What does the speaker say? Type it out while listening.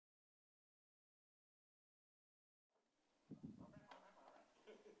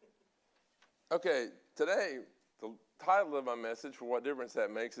Okay, today, the title of my message, for what difference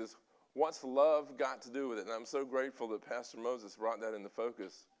that makes, is What's Love Got to Do with It? And I'm so grateful that Pastor Moses brought that into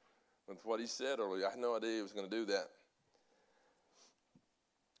focus with what he said earlier. I had no idea he was going to do that.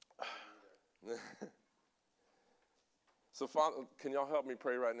 So, Father, can y'all help me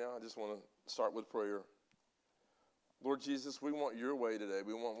pray right now? I just want to start with prayer. Lord Jesus, we want your way today.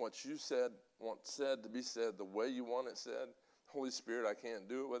 We want what you want said to be said the way you want it said. Holy Spirit, I can't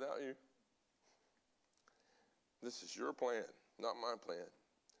do it without you. This is your plan, not my plan.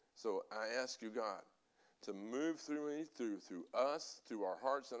 So I ask you, God, to move through me, through us, through our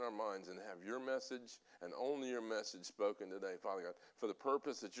hearts and our minds, and have your message and only your message spoken today, Father God, for the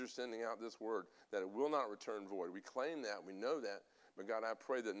purpose that you're sending out this word, that it will not return void. We claim that, we know that, but God, I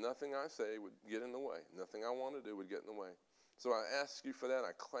pray that nothing I say would get in the way. Nothing I want to do would get in the way. So I ask you for that.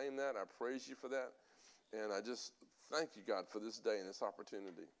 I claim that. I praise you for that. And I just thank you, God, for this day and this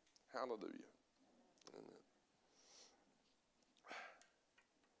opportunity. Hallelujah. Amen.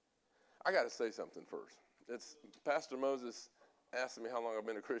 I got to say something first. Pastor Moses asked me how long I've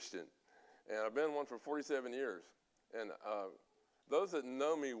been a Christian, and I've been one for 47 years. And those that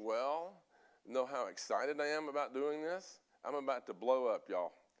know me well know how excited I am about doing this. I'm about to blow up,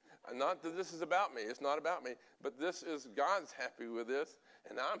 y'all. Not that this is about me. It's not about me. But this is God's happy with this,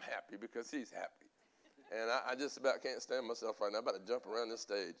 and I'm happy because he's happy. And I just about can't stand myself right now. I'm about to jump around this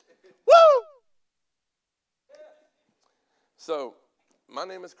stage. Woo! So, my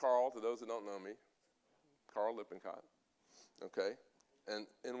name is Carl, to those that don't know me. Carl Lippincott. Okay? And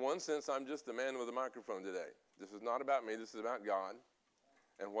in one sense, I'm just the man with a microphone today. This is not about me. This is about God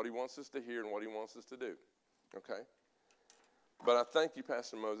and what he wants us to hear and what he wants us to do. Okay? But I thank you,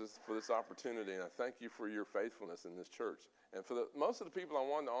 Pastor Moses, for this opportunity, and I thank you for your faithfulness in this church. And for most of the people I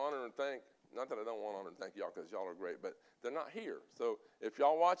wanted to honor and thank, not that I don't want to honor and thank y'all because y'all are great, but they're not here. So if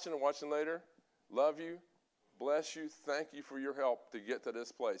y'all watching or watching later, love you, bless you, thank you for your help to get to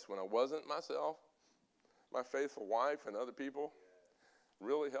this place. When I wasn't myself, my faithful wife and other people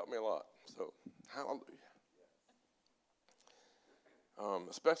really helped me a lot. So, hallelujah.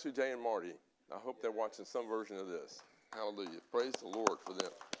 Especially Jay and Marty. I hope they're watching some version of this. Hallelujah. Praise the Lord for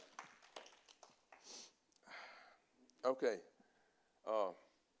them. Okay.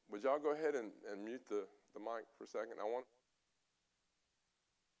 Would y'all go ahead and mute the mic for a second?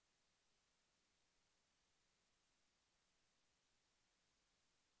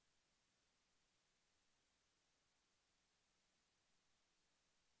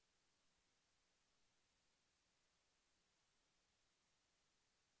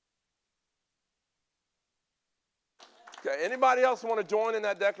 Okay, anybody else want to join in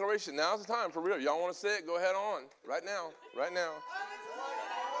that declaration? Now's the time, for real. Y'all want to say it? Go ahead on. Right now. Right now.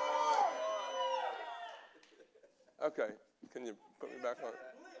 Okay. Can you put me back on?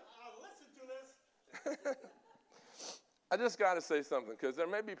 I'll listen to this. I just got to say something, because there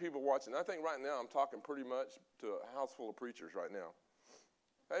may be people watching. I think right now I'm talking pretty much to a house full of preachers right now.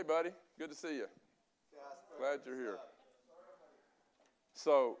 Hey, buddy. Good to see you. Glad you're here.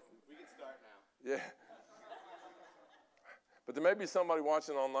 So, we can start now. Yeah. But there may be somebody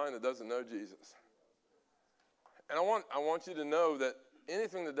watching online that doesn't know Jesus. And I want you to know that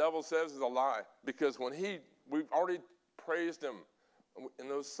anything the devil says is a lie, because we've already praised him in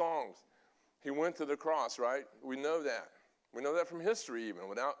those songs. He went to the cross, right? We know that. We know that from history even,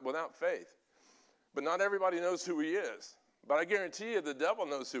 without faith. But not everybody knows who he is. But I guarantee you the devil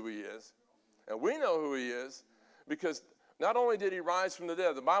knows who he is. And we know who he is, because not only did he rise from the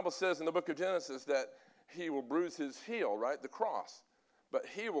dead, the Bible says in the book of Genesis that he will bruise his heel, right, the cross, but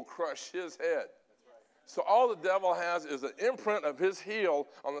he will crush his head. So all the devil has is an imprint of his heel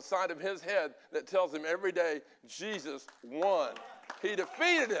on the side of his head that tells him every day, Jesus won. He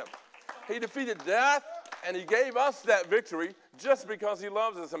defeated him. He defeated death, and he gave us that victory just because he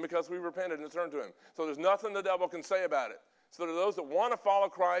loves us and because we repented and turned to him. So there's nothing the devil can say about it. So to those that want to follow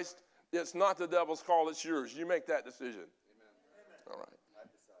Christ, it's not the devil's call, it's yours. You make that decision. Amen. All right.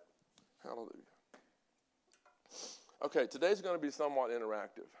 Hallelujah. Okay, today's going to be somewhat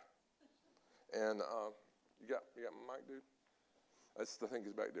interactive. And you got my mic, dude? I think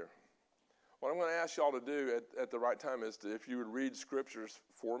it's back there. What I'm going to ask y'all to do at the right time is if you would read scriptures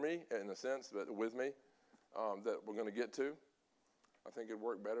for me, in a sense, but with me, that we're going to get to. I think it'd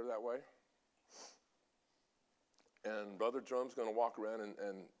work better that way. And Brother Drum's going to walk around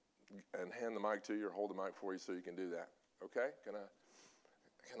and hand the mic to you or hold the mic for you so you can do that. Okay? Can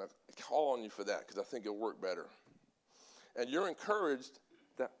I call on you for that? Because I think it'll work better. And you're encouraged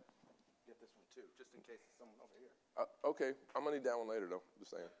that... Get this one too, just in case there's someone over here. Okay, I'm going to need that one later, though.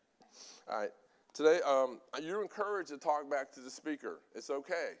 Just saying. All right. Today, you're encouraged to talk back to the speaker. It's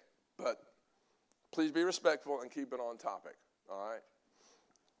okay. But Please be respectful and keep it on topic, all right?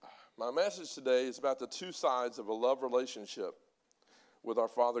 My message today is about the two sides of a love relationship with our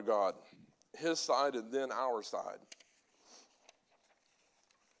Father God, his side and then our side.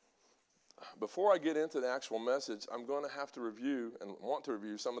 Before I get into the actual message, I'm going to have to review and want to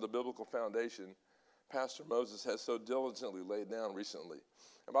review some of the biblical foundation Pastor Moses has so diligently laid down recently.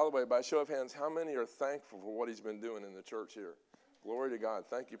 And by the way, by show of hands, how many are thankful for what he's been doing in the church here? Glory to God.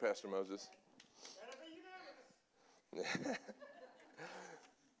 Thank you, Pastor Moses.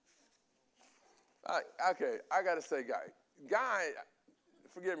 Okay, I got to say, Guy,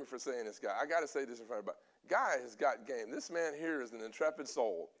 forgive me for saying this, Guy. I got to say this in front of everybody. Guy has got game. This man here is an intrepid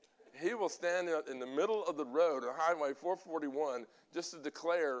soul. He will stand in the middle of the road on Highway 441 just to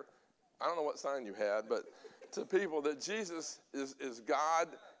declare, I don't know what sign you had, but to people that Jesus is God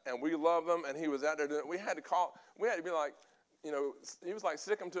and we love him, and he was out there doing it. We had to be like, he was like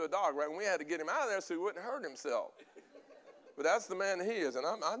sick him to a dog, right? And we had to get him out of there so he wouldn't hurt himself. But that's the man that he is, and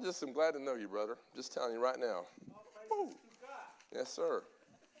I'm just glad to know you, brother. Just telling you right now. Woo. Yes, sir.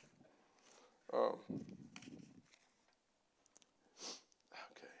 Okay.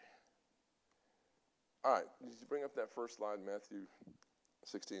 All right. Did you bring up that first slide, Matthew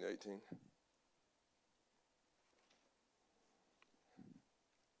 16:18?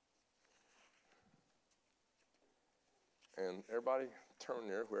 And everybody turn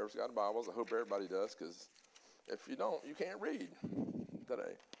there, whoever's got Bibles. I hope everybody does, because if you don't, you can't read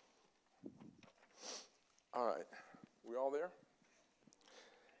today. All right. We all there?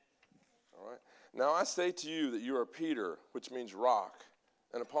 All right. Now I say to you that you are Peter, which means rock.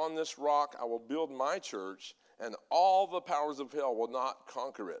 And upon this rock I will build my church, and all the powers of hell will not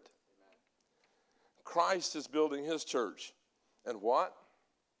conquer it. Amen. Christ is building his church. And what?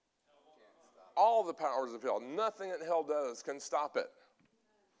 All the powers of hell. Nothing that hell does can stop it.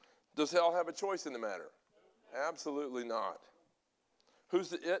 Does hell have a choice in the matter? Absolutely not. Who's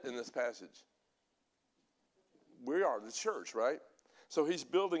the it in this passage? We are the church, right? So he's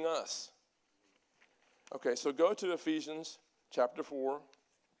building us. Okay, so go to Ephesians chapter 4,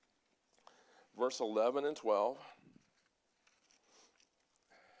 verse 11 and 12.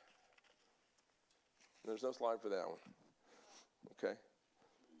 There's no slide for that one. Okay.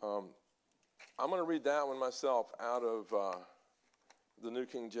 I'm going to read that one myself out of the New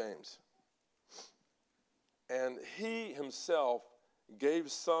King James. And he himself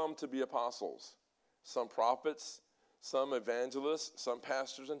gave some to be apostles, some prophets, some evangelists, some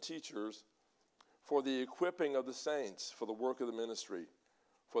pastors and teachers, for the equipping of the saints, for the work of the ministry,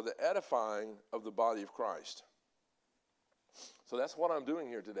 for the edifying of the body of Christ. So that's what I'm doing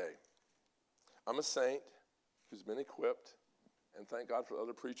here today. I'm a saint who's been equipped, and thank God for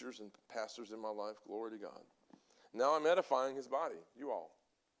other preachers and pastors in my life. Glory to God. Now I'm edifying his body, you all.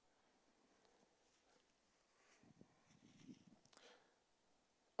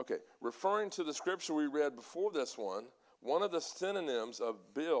 Okay, referring to the scripture we read before this one of the synonyms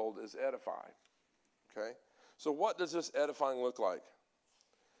of build is edify. Okay, so what does this edifying look like?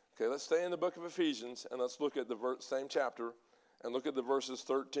 Okay, let's stay in the book of Ephesians, and let's look at the same chapter and look at the verses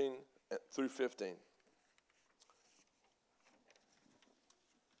 13 through 15.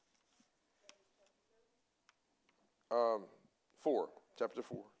 Chapter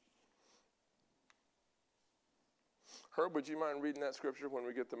 4. Herb, would you mind reading that scripture when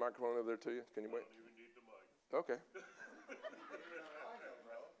we get the microphone over there to you? Can you wait? I don't even need the mic. Okay.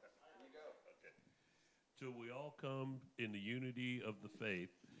 Till we all come in the unity of the faith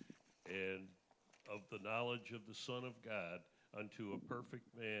and of the knowledge of the Son of God, unto a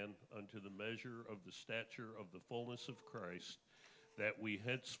perfect man, unto the measure of the stature of the fullness of Christ, that we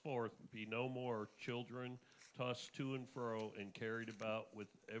henceforth be no more children, tossed to and fro and carried about with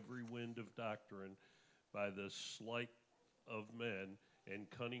every wind of doctrine by the sleight of men and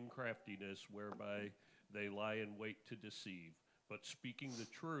cunning craftiness whereby they lie in wait to deceive, but speaking the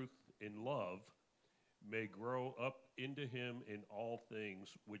truth in love may grow up into him in all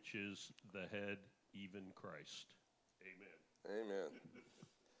things, which is the head, even Christ. Amen. Amen.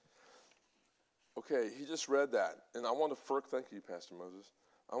 Okay, he just read that, and I want to thank you, Pastor Moses.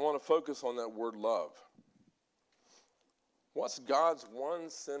 I want to focus on that word love. What's God's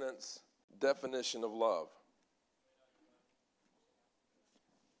one-sentence definition of love?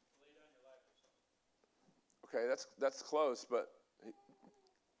 Okay, that's close, but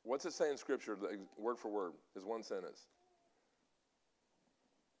what's it say in Scripture, word for word, is one sentence?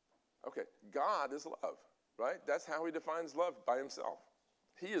 Okay, God is love, right? That's how he defines love by himself.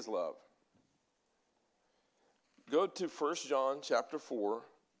 He is love. Go to 1 John chapter 4,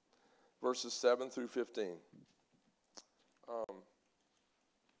 verses 7 through 15.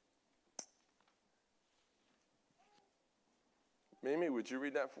 Mimi, would you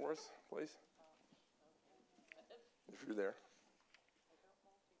read that for us, please? If you're there.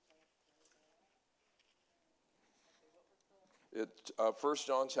 It's 1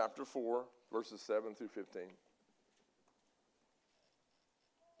 John chapter 4, verses 7 through 15.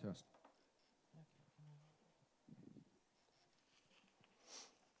 Test.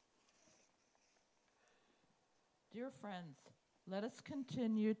 Dear friends, let us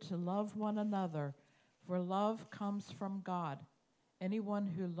continue to love one another, for love comes from God. Anyone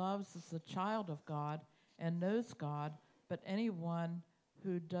who loves is a child of God and knows God, but anyone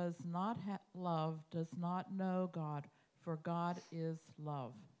who does not love does not know God, for God is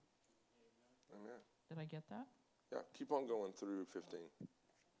love. Amen. Did I get that? Yeah, keep on going through 15.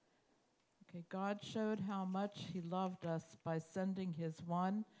 Okay, God showed how much he loved us by sending his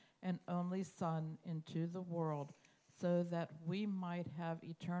one and only Son into the world so that we might have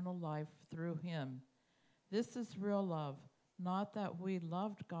eternal life through him. This is real love, not that we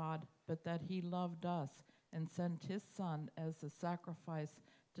loved God, but that he loved us and sent his Son as a sacrifice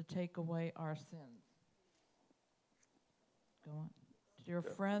to take away our sins. Go on. Dear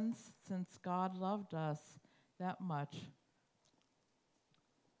friends, since God loved us that much,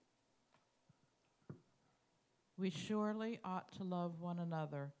 we surely ought to love one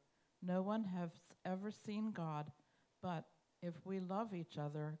another. No one has ever seen God, but if we love each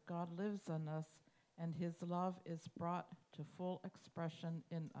other, God lives in us, and his love is brought to full expression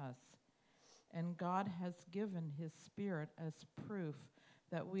in us. And God has given his Spirit as proof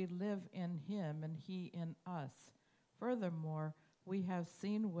that we live in him and he in us. Furthermore, we have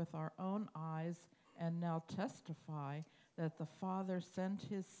seen with our own eyes and now testify that the Father sent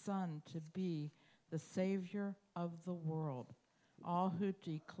his Son to be the Savior of the world. All who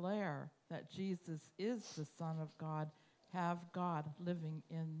declare that Jesus is the Son of God have God living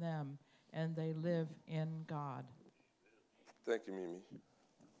in them, and they live in God. Thank you, Mimi.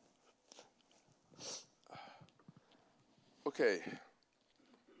 Okay.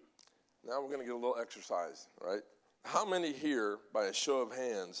 Now we're going to get a little exercise, right? How many here, by a show of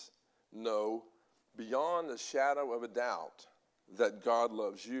hands, know beyond the shadow of a doubt that God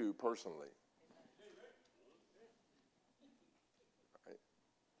loves you personally? Right?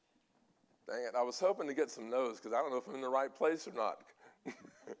 Dang it, I was hoping to get some no's because I don't know if I'm in the right place or not.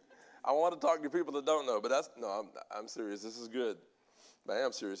 I want to talk to people that don't know, but I'm serious. This is good. But I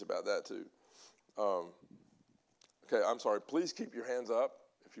am serious about that too. Okay, I'm sorry. Please keep your hands up,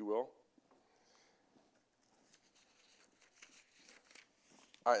 if you will.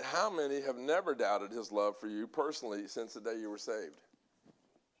 All right, how many have never doubted his love for you personally since the day you were saved?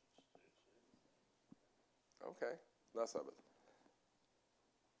 Okay, less of it.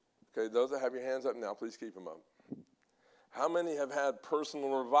 Okay, those that have your hands up now, please keep them up. How many have had personal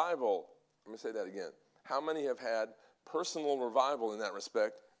revival? Let me say that again. How many have had personal revival in that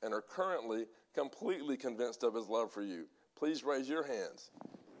respect and are currently completely convinced of his love for you? Please raise your hands.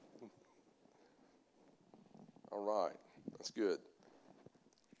 All right, that's good.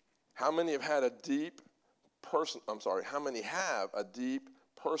 How many have had a deep how many have a deep,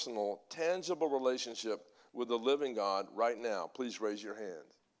 personal, tangible relationship with the living God right now? Please raise your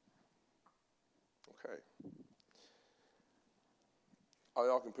hands. Okay. Oh,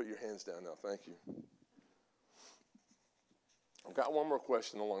 y'all can put your hands down now. Thank you. I've got one more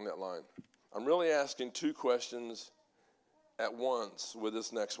question along that line. I'm really asking two questions at once with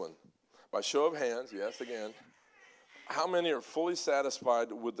this next one. By show of hands, yes, again, how many are fully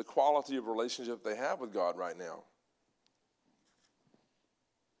satisfied with the quality of relationship they have with God right now?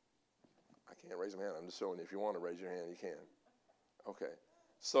 I can't raise my hand. I'm just showing you. If you want to raise your hand, you can. Okay.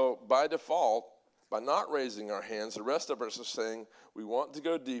 So by default, by not raising our hands, the rest of us are saying we want to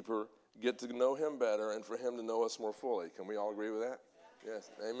go deeper, get to know him better, and for him to know us more fully. Can we all agree with that?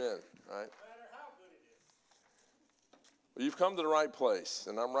 Yes. Amen. All right. Well, you've come to the right place,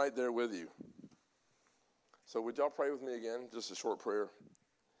 and I'm right there with you. So would y'all pray with me again? Just a short prayer.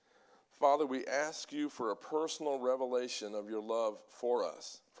 Father, we ask you for a personal revelation of your love for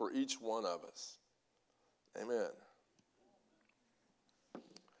us, for each one of us. Amen. All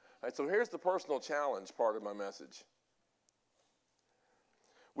right, so here's the personal challenge part of my message.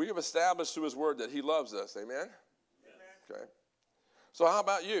 We have established through his word that he loves us. Amen? Amen. Okay. So how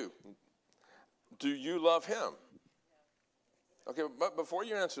about you? Do you love him? Okay, but before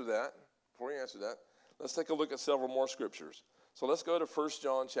you answer that, let's take a look at several more scriptures. So let's go to 1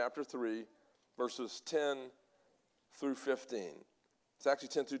 John chapter 3, verses 10 through 15. It's actually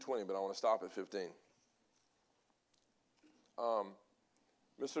 10 through 20, but I want to stop at 15. I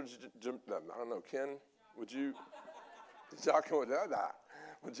don't know, Ken, would you,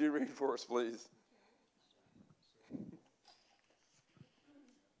 would you read for us, please?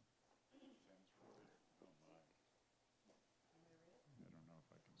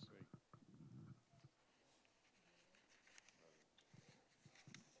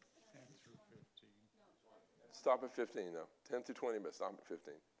 Stop at 15, though. 10 through 20, but stop at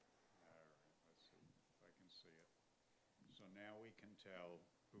 15. All right, let's see if I can see it. So now we can tell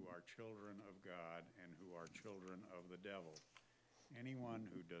who are children of God and who are children of the devil. Anyone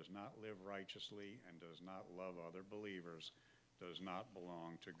who does not live righteously and does not love other believers does not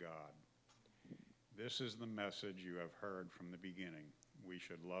belong to God. This is the message you have heard from the beginning. We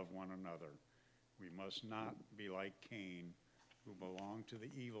should love one another. We must not be like Cain, who belonged to the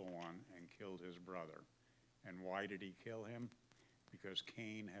evil one and killed his brother. And why did he kill him? Because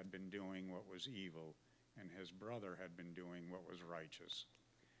Cain had been doing what was evil, and his brother had been doing what was righteous.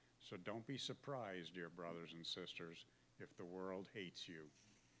 So don't be surprised, dear brothers and sisters, if the world hates you.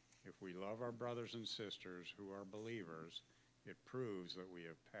 If we love our brothers and sisters who are believers, it proves that we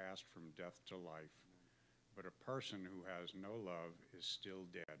have passed from death to life. But a person who has no love is still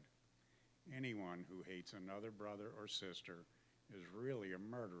dead. Anyone who hates another brother or sister is really a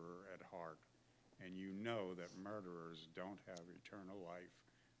murderer at heart, and you know that murderers don't have eternal life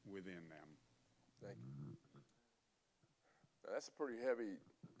within them. Thank you. Now, that's a pretty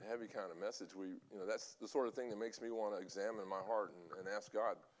heavy kind of message. That's the sort of thing that makes me want to examine my heart and ask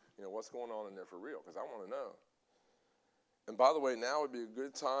God, what's going on in there for real? Because I want to know. And by the way, now would be a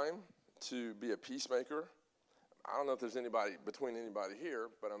good time to be a peacemaker. I don't know if there's anybody here,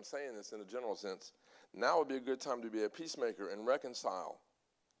 but I'm saying this in a general sense. Now would be a good time to be a peacemaker and reconcile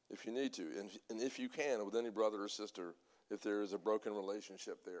if you need to, and if you can, with any brother or sister, if there is a broken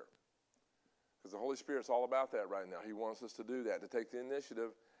relationship there. Because the Holy Spirit's all about that right now. He wants us to do that, to take the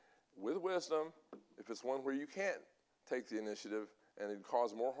initiative with wisdom. If it's one where you can't take the initiative and it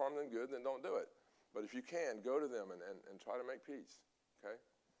cause more harm than good, then don't do it. But if you can, go to them and try to make peace, okay?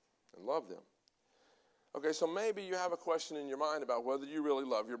 And love them. Okay, so maybe you have a question in your mind about whether you really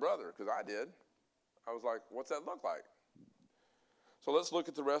love your brother, because I did. I was like, what's that look like? So let's look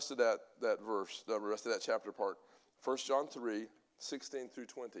at the rest of that verse, the rest of that chapter part. 1 John 3, 16 through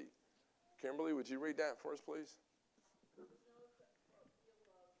 20. Kimberly, would you read that for us, please?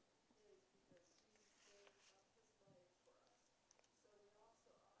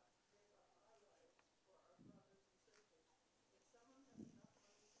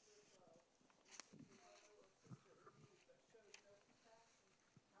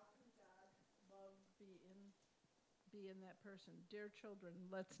 Be in that person. Dear children,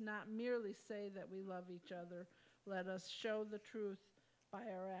 let's not merely say that we love each other. Let us show the truth by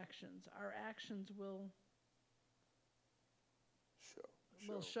our actions. Our actions will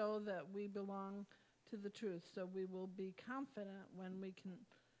show that we belong to the truth, so we will be confident when we can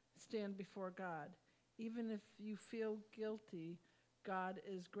stand before God. Even if you feel guilty, God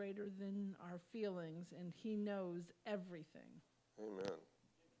is greater than our feelings, and He knows everything. Amen.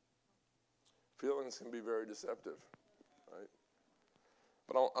 Feelings can be very deceptive, right?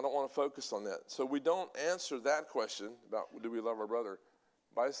 But I don't want to focus on that. So we don't answer that question about do we love our brother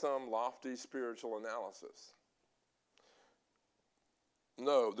by some lofty spiritual analysis.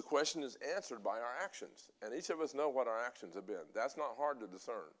 No, the question is answered by our actions. And each of us know what our actions have been. That's not hard to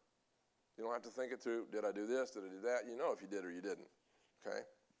discern. You don't have to think it through. Did I do this? Did I do that? You know if you did or you didn't. Okay?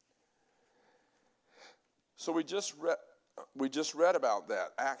 So we just read about that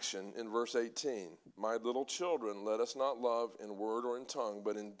action in verse 18. My little children, let us not love in word or in tongue,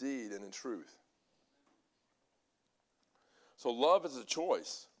 but in deed and in truth. So love is a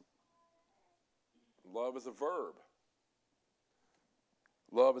choice. Love is a verb.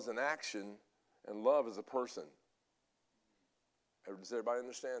 Love is an action, and love is a person. Does everybody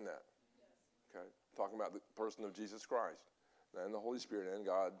understand that? Yes. Okay. I'm talking about the person of Jesus Christ and the Holy Spirit and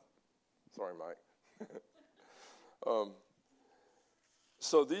God. Sorry, Mike.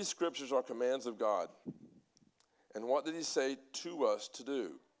 So these scriptures are commands of God. And what did he say to us to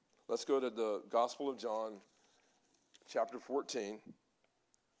do? Let's go to the Gospel of John, chapter 14,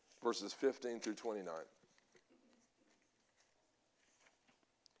 verses 15 through 29.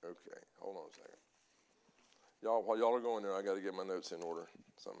 Okay, hold on a second. While y'all are going there, I got to get my notes in order.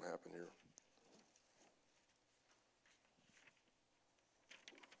 Something happened here.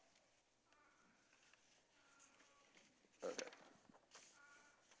 Okay.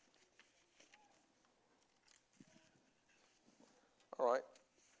 All right.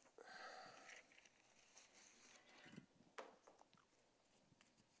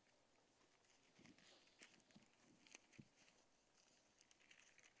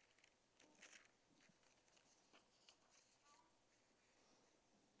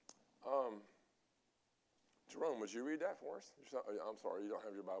 Jerome, would you read that for us? I'm sorry, you don't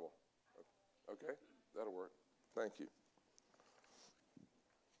have your Bible. Okay, that'll work. Thank you.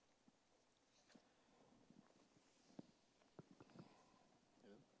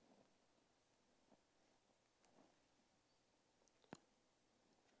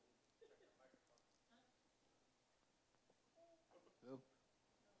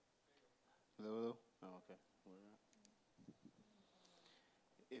 Hello? Oh, okay.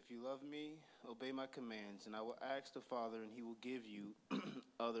 If you love me, obey my commands, and I will ask the Father, and he will give you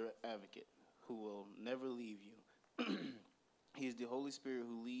other advocate who will never leave you. He is the Holy Spirit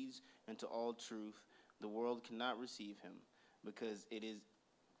who leads into all truth. The world cannot receive him because it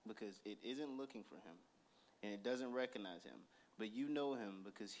isn't looking for him, and it doesn't recognize him. But you know him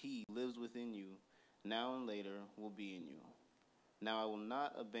because he lives within you, now and later will be in you. Now I will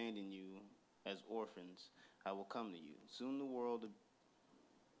not abandon you as orphans. I will come to you. Soon the world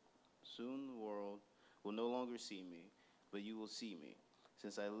will no longer see me, but you will see me.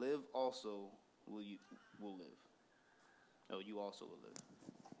 Since I live, also will live. Oh, you also will live.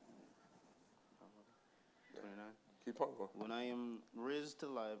 29. Keep on going. When I am rise to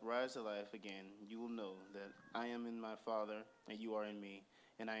life again, you will know that I am in my Father, and you are in me,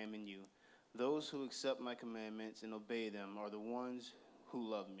 and I am in you. Those who accept my commandments and obey them are the ones who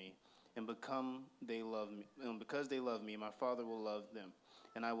love me. And because they love me, my Father will love them.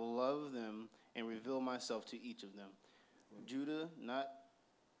 And I will love them and reveal myself to each of them. Judah, not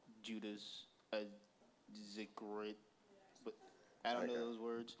Judas, Zikrit, but I don't know those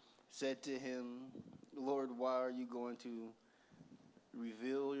words, said to him, Lord, why are you going to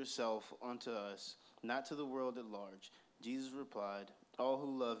reveal yourself unto us, not to the world at large? Jesus replied, all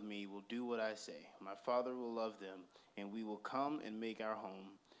who love me will do what I say. My Father will love them, and we will come and make our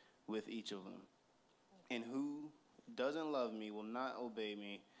home with each of them. And who doesn't love me will not obey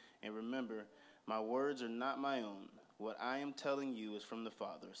me. And remember, my words are not my own. What I am telling you is from the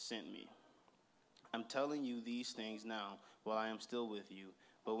Father sent me. I'm telling you these things now while I am still with you.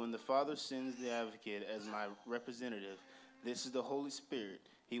 But when the Father sends the advocate as my representative, this is the Holy Spirit.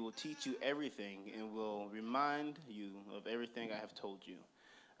 He will teach you everything and will remind you of everything I have told you.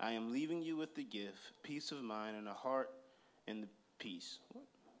 I am leaving you with the gift, peace of mind and a heart and the peace. What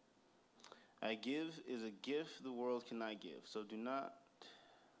I give is a gift the world cannot give. So do not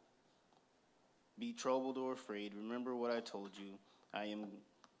be troubled or afraid. Remember what I told you. I am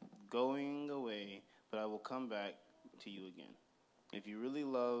going away, but I will come back to you again. If you really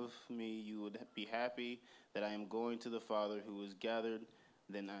love me, you would be happy that I am going to the Father who is greater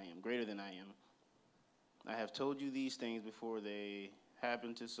than I am. I have told you these things before they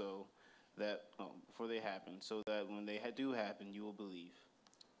happen, so that when they do happen, you will believe.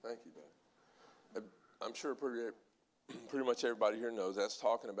 Thank you, Dad. I'm sure pretty much everybody here knows that's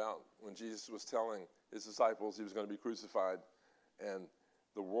talking about when Jesus was telling his disciples he was going to be crucified, and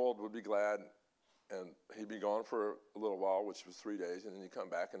the world would be glad, and he'd be gone for a little while, which was 3 days, and then he'd come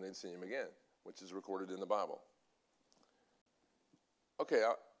back and they'd see him again, which is recorded in the Bible. Okay,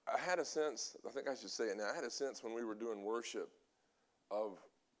 I had a sense, I think I should say it now, I had a sense when we were doing worship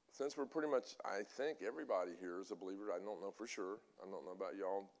since we're pretty much, I think everybody here is a believer. I don't know for sure. I don't know about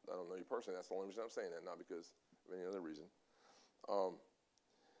y'all. I don't know you personally. That's the only reason I'm saying that, not because of any other reason.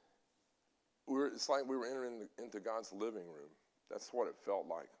 It's like we were entering into God's living room. That's what it felt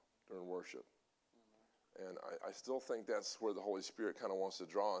like during worship. And I still think that's where the Holy Spirit kind of wants to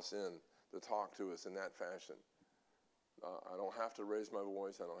draw us in to talk to us in that fashion. I don't have to raise my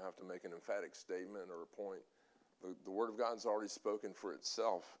voice. I don't have to make an emphatic statement or a point. The Word of God's already spoken for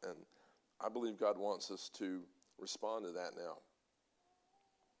itself, and I believe God wants us to respond to that now.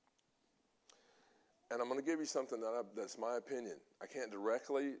 And I'm going to give you something that's my opinion. I can't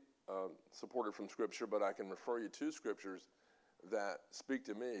directly support it from Scripture, but I can refer you to Scriptures that speak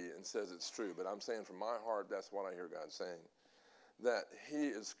to me and says it's true. But I'm saying from my heart, that's what I hear God saying. That he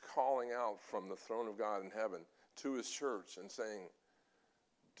is calling out from the throne of God in heaven to his church and saying,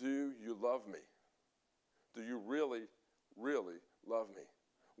 do you love me? Do you really, really love me?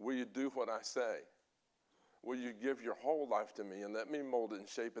 Will you do what I say? Will you give your whole life to me and let me mold it and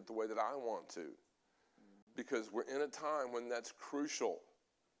shape it the way that I want to? Because we're in a time when that's crucial.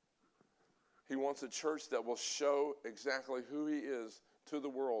 He wants a church that will show exactly who he is to the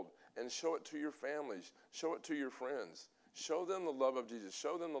world and show it to your families, show it to your friends. Show them the love of Jesus.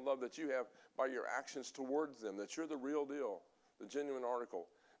 Show them the love that you have by your actions towards them, that you're the real deal, the genuine article.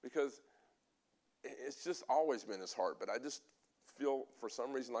 Because it's just always been his heart, but I just feel for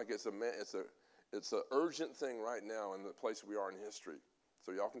some reason like it's an urgent thing right now in the place we are in history.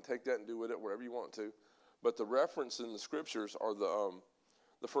 So y'all can take that and do with it wherever you want to. But the reference in the scriptures are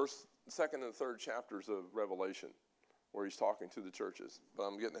the first, second, and third chapters of Revelation, where he's talking to the churches. But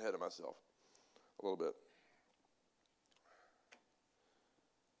I'm getting ahead of myself a little bit.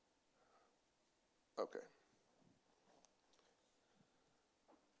 Okay.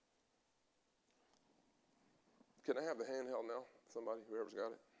 Can I have the handheld now? Somebody, whoever's got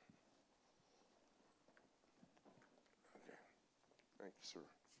it. Okay. Thank you, sir.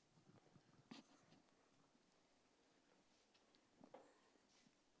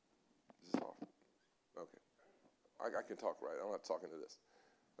 I can talk right. I'm not talking to this.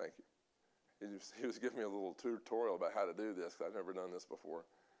 Thank you. He was giving me a little tutorial about how to do this because I've never done this before.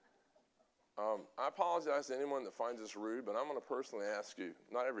 I apologize to anyone that finds this rude, but I'm going to personally ask you,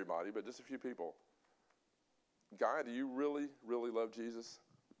 not everybody, but just a few people. Guy, do you really, really love Jesus?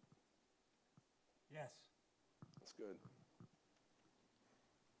 Yes. That's good.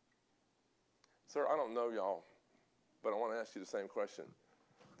 Sir, I don't know y'all, but I want to ask you the same question.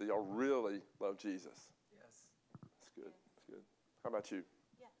 Do y'all really love Jesus? Yes. That's good. That's good. How about you?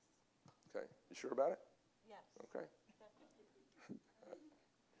 Yes. Okay. You sure about it? Yes. Okay.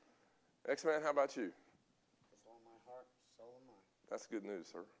 X-Man, how about you? With all my heart, soul, and mind. That's good news,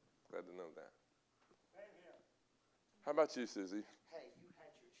 sir. Glad to know that. Same here. How about you, Susie? Hey, you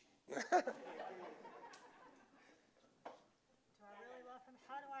had your chance. Do I really love him?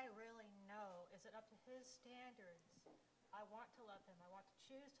 How do I really know? Is it up to his standards? I want to love him. I want to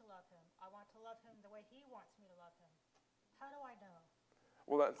choose to love him. I want to love him the way he wants me to love him. How do I know?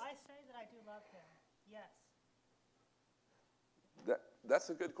 Well, I say that I do love him. Yes. that's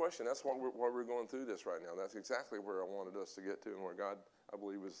a good question. That's why we're going through this right now. That's exactly where I wanted us to get to and where God, I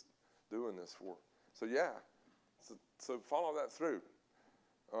believe, was doing this for. So, yeah. So follow that through.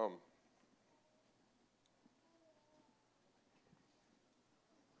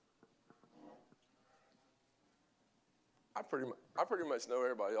 I pretty much know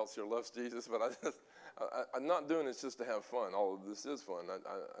everybody else here loves Jesus, but I'm not doing this just to have fun. All of this is fun.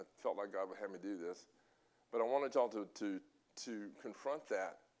 I felt like God would have me do this. But I wanted y'all to confront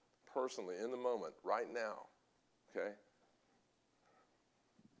that personally in the moment, right now, okay?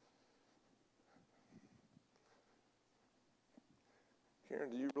 Karen,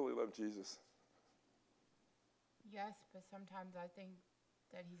 do you really love Jesus? Yes, but sometimes I think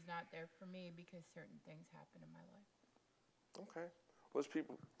that he's not there for me because certain things happen in my life. Okay. Well,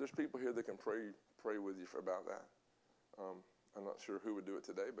 there's people here that can pray with you about that. I'm not sure who would do it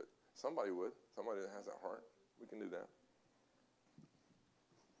today, but somebody would. Somebody that has that heart. We can do that.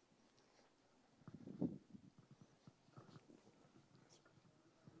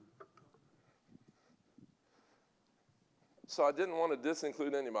 So I didn't want to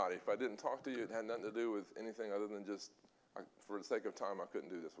disinclude anybody. If I didn't talk to you, it had nothing to do with anything other than just, for the sake of time, I couldn't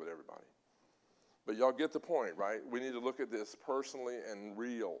do this with everybody. But y'all get the point, right? We need to look at this personally and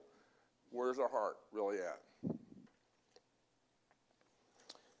real. Where's our heart really at?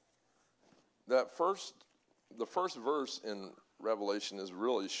 The first verse in Revelation is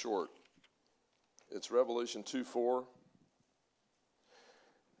really short. It's Revelation 2:4.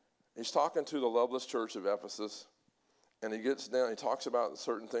 He's talking to the loveless church of Ephesus, and he gets down, he talks about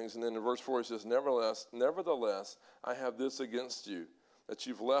certain things, and then in verse 4 he says, Nevertheless, I have this against you, that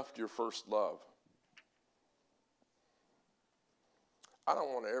you've left your first love. I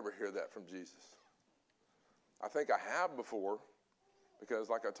don't want to ever hear that from Jesus. I think I have before, because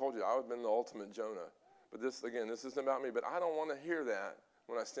like I told you, I've been the ultimate Jonah. But this isn't about me, but I don't want to hear that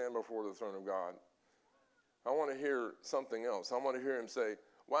when I stand before the throne of God. I want to hear something else. I want to hear him say,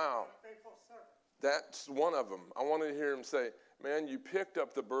 wow, that's one of them. I want to hear him say, man, you picked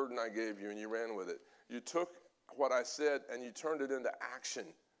up the burden I gave you and you ran with it. You took what I said and you turned it into action.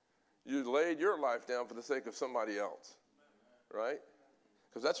 You laid your life down for the sake of somebody else, right?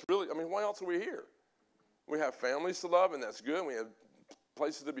 Because that's really, why else are we here? We have families to love, and that's good. We have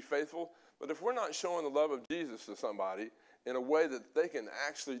places to be faithful. But if we're not showing the love of Jesus to somebody in a way that they can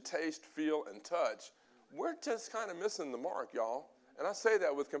actually taste, feel, and touch, we're just kind of missing the mark, y'all. And I say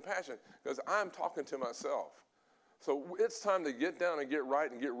that with compassion because I'm talking to myself. So it's time to get down and get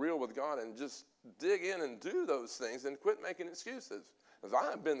right and get real with God and just dig in and do those things and quit making excuses. Because I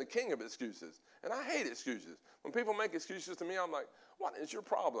have been the king of excuses, and I hate excuses. When people make excuses to me, I'm like, what is your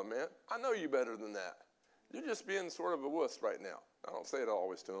problem, man? I know you better than that. You're just being sort of a wuss right now. I don't say it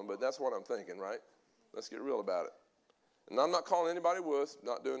always to them, but that's what I'm thinking, right? Let's get real about it. And I'm not calling anybody wuss,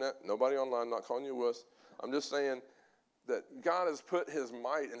 not doing that. Nobody online, not calling you wuss. I'm just saying that God has put his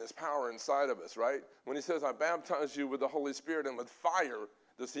might and his power inside of us, right? When he says, I baptize you with the Holy Spirit and with fire,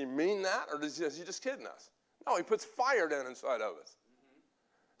 does he mean that, or is he just kidding us? No, he puts fire down inside of us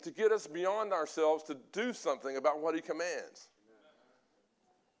to get us beyond ourselves to do something about what he commands.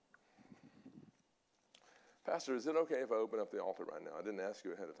 Pastor, is it okay if I open up the altar right now? I didn't ask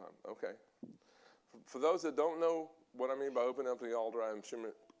you ahead of time. Okay. For those that don't know what I mean by opening up the altar,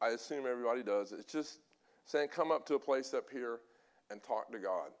 I assume everybody does. It's just saying come up to a place up here and talk to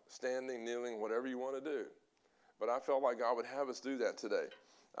God. Standing, kneeling, whatever you want to do. But I felt like God would have us do that today.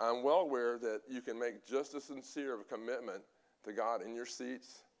 I'm well aware that you can make just as sincere of a commitment to God in your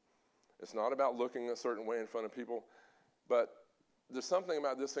seats. It's not about looking a certain way in front of people, but there's something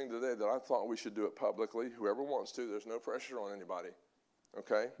about this thing today that I thought we should do it publicly. Whoever wants to, there's no pressure on anybody.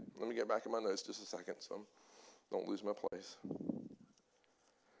 Okay? Let me get back in my notes just a second so I don't lose my place.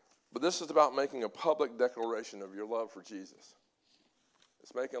 But this is about making a public declaration of your love for Jesus.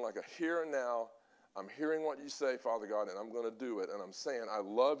 It's making like a here and now, I'm hearing what you say, Father God, and I'm going to do it. And I'm saying, I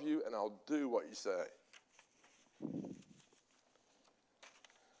love you, and I'll do what you say.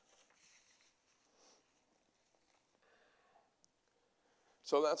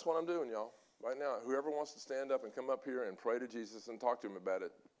 So that's what I'm doing, y'all. Right now, whoever wants to stand up and come up here and pray to Jesus and talk to him about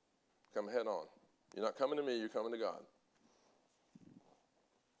it, come head on. You're not coming to me, you're coming to God.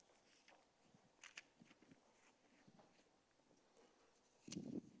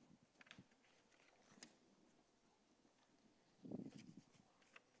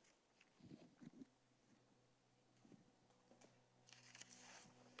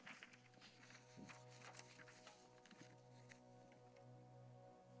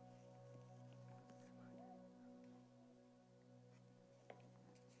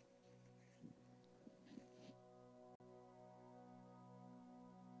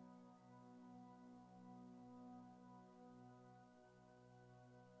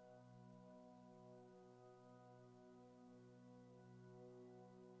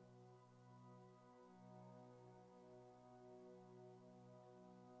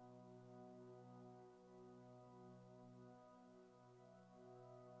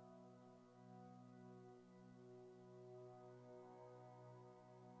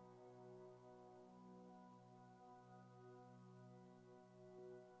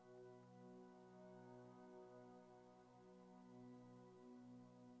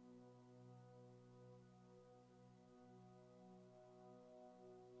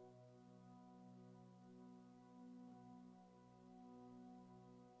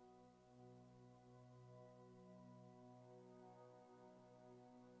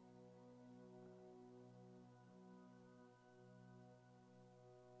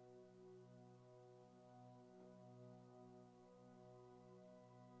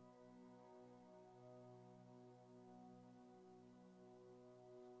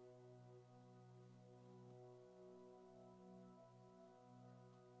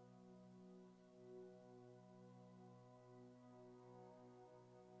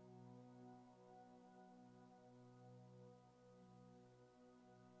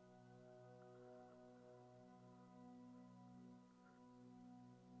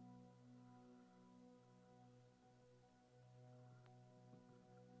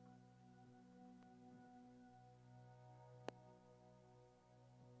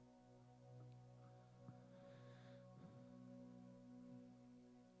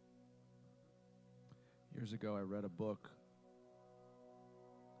 Years ago, I read a book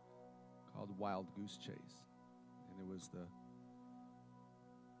called Wild Goose Chase, and it was the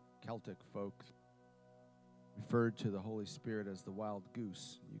Celtic folk referred to the Holy Spirit as the wild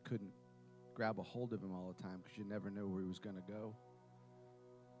goose. You couldn't grab a hold of him all the time because you never knew where he was going to go.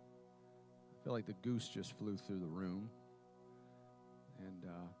 I feel like the goose just flew through the room, and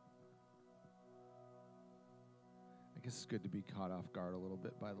I guess it's good to be caught off guard a little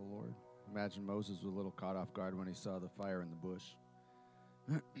bit by the Lord. Imagine Moses was a little caught off guard when he saw the fire in the bush.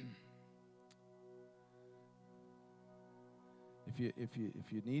 If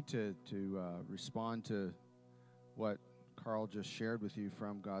you need to respond to what Carl just shared with you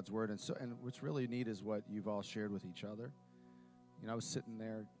from God's Word, and what's really neat is what you've all shared with each other. You know, I was sitting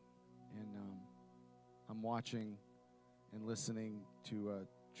there, and I'm watching and listening to a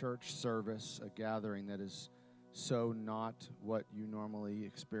church service, a gathering that is so not what you normally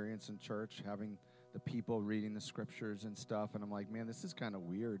experience in church, having the people reading the scriptures and stuff, and I'm like, man, this is kind of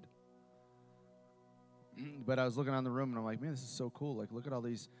weird. But I was looking around the room, and I'm like, man, this is so cool. Like, look at all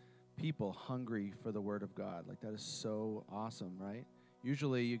these people hungry for the Word of God. Like, that is so awesome, right?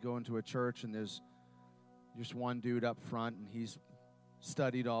 Usually you go into a church, and there's just one dude up front, and he's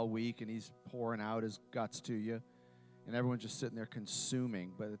studied all week, and he's pouring out his guts to you, and everyone's just sitting there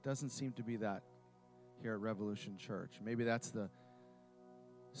consuming. But it doesn't seem to be that here at Revolution Church. Maybe that's the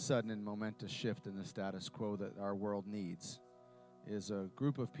sudden and momentous shift in the status quo that our world needs, is a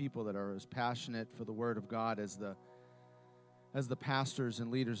group of people that are as passionate for the Word of God as the pastors and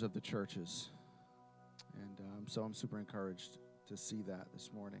leaders of the churches. And so I'm super encouraged to see that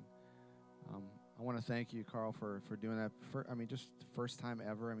this morning. I want to thank you, Carl, for doing that. Just the first time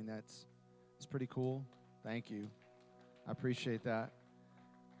ever. It's pretty cool. Thank you. I appreciate that.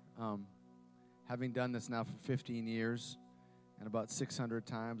 Having done this now for 15 years and about 600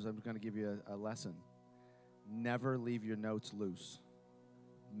 times, I'm going to give you a lesson. Never leave your notes loose.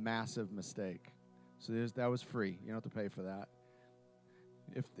 Massive mistake. So that was free. You don't have to pay for that.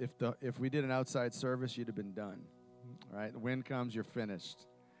 If we did an outside service, you'd have been done. All right? The wind comes, you're finished.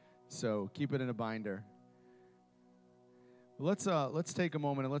 So keep it in a binder. Let's take a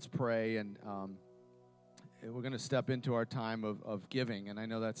moment and let's pray, and we're going to step into our time of giving. And I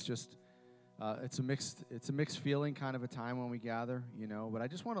know that's just it's a mixed feeling kind of a time when we gather, you know. But I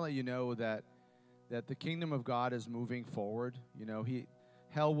just want to let you know that the kingdom of God is moving forward. You know,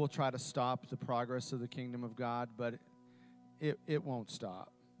 hell will try to stop the progress of the kingdom of God, but it won't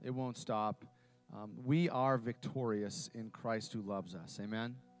stop. It won't stop. We are victorious in Christ who loves us.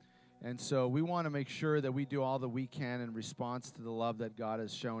 Amen. And so we want to make sure that we do all that we can in response to the love that God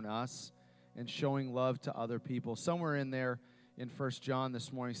has shown us and showing love to other people. Somewhere in there in 1 John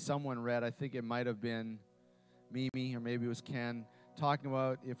this morning, someone read, I think it might have been Mimi or maybe it was Ken, talking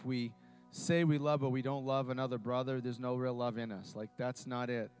about if we say we love but we don't love another brother, there's no real love in us. Like, that's not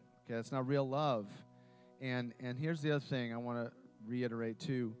it. Okay, that's not real love. And here's the other thing I want to reiterate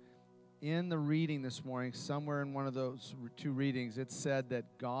too. In the reading this morning, somewhere in one of those two readings, it said that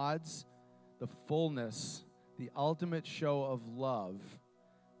the fullness, the ultimate show of love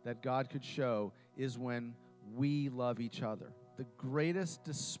that God could show is when we love each other. The greatest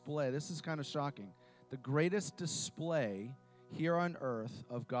display, this is kind of shocking, the greatest display here on earth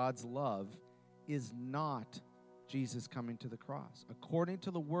of God's love is not Jesus coming to the cross. According to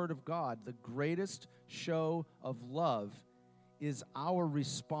the Word of God, the greatest show of love is our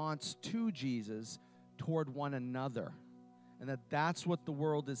response to Jesus toward one another. And that's what the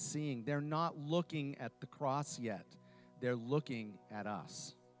world is seeing. They're not looking at the cross yet. They're looking at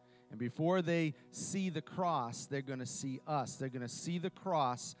us. And before they see the cross, they're going to see us. They're going to see the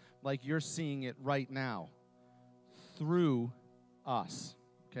cross like you're seeing it right now, through us,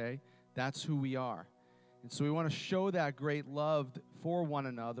 okay? That's who we are. And so we want to show that great love for one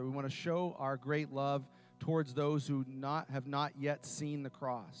another. We want to show our great love towards those who have not yet seen the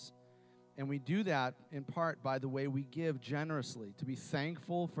cross. And we do that in part by the way we give generously, to be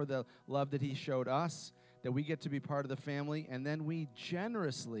thankful for the love that he showed us, that we get to be part of the family, and then we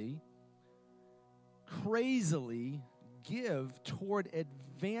generously, crazily give toward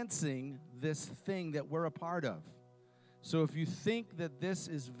advancing this thing that we're a part of. So if you think that this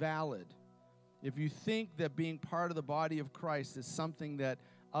is valid, if you think that being part of the body of Christ is something that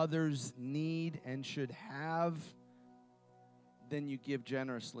others need and should have, then you give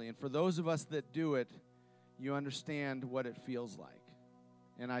generously. And for those of us that do it, you understand what it feels like.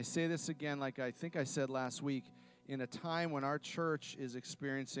 And I say this again, like I think I said last week, in a time when our church is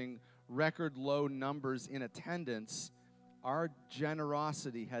experiencing record low numbers in attendance, our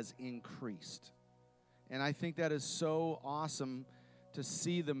generosity has increased. And I think that is so awesome to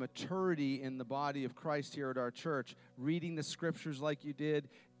see the maturity in the body of Christ here at our church, reading the scriptures like you did,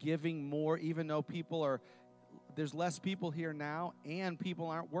 giving more, even though there's less people here now and people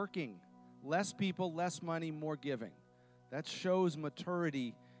aren't working. Less people, less money, more giving. That shows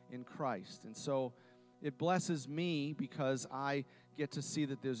maturity in Christ. And so it blesses me because I get to see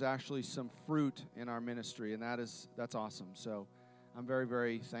that there's actually some fruit in our ministry, and that's awesome. So I'm very,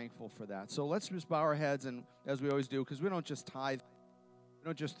 very thankful for that. So let's just bow our heads, and as we always do, because we don't just tithe. We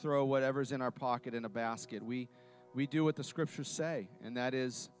don't just throw whatever's in our pocket in a basket. We do what the scriptures say, and that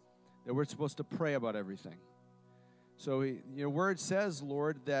is that we're supposed to pray about everything. So your word says,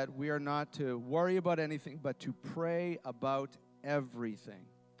 Lord, that we are not to worry about anything, but to pray about everything.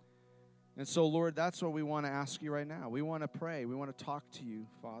 And so, Lord, that's what we want to ask you right now. We want to pray. We want to talk to you,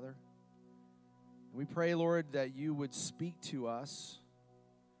 Father. We pray, Lord, that you would speak to us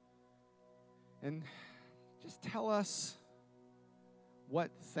and just tell us what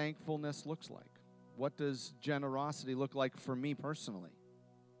thankfulness looks like. What does generosity look like for me personally?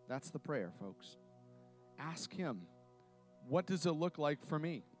 That's the prayer, folks. Ask him, what does it look like for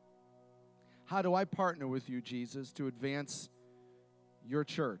me? How do I partner with you, Jesus, to advance your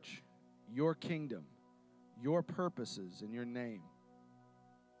church, your kingdom, your purposes in your name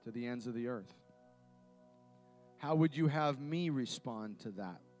to the ends of the earth? How would you have me respond to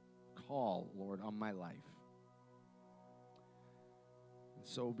that call, Lord, on my life?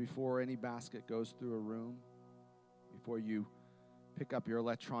 So before any basket goes through a room, before you pick up your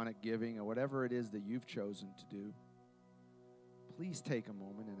electronic giving or whatever it is that you've chosen to do, please take a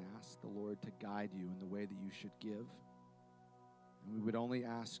moment and ask the Lord to guide you in the way that you should give. And we would only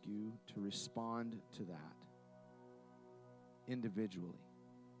ask you to respond to that individually.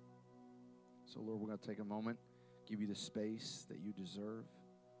 So, Lord, we're going to take a moment, give you the space that you deserve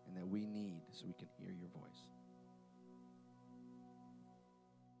and that we need so we can hear your voice.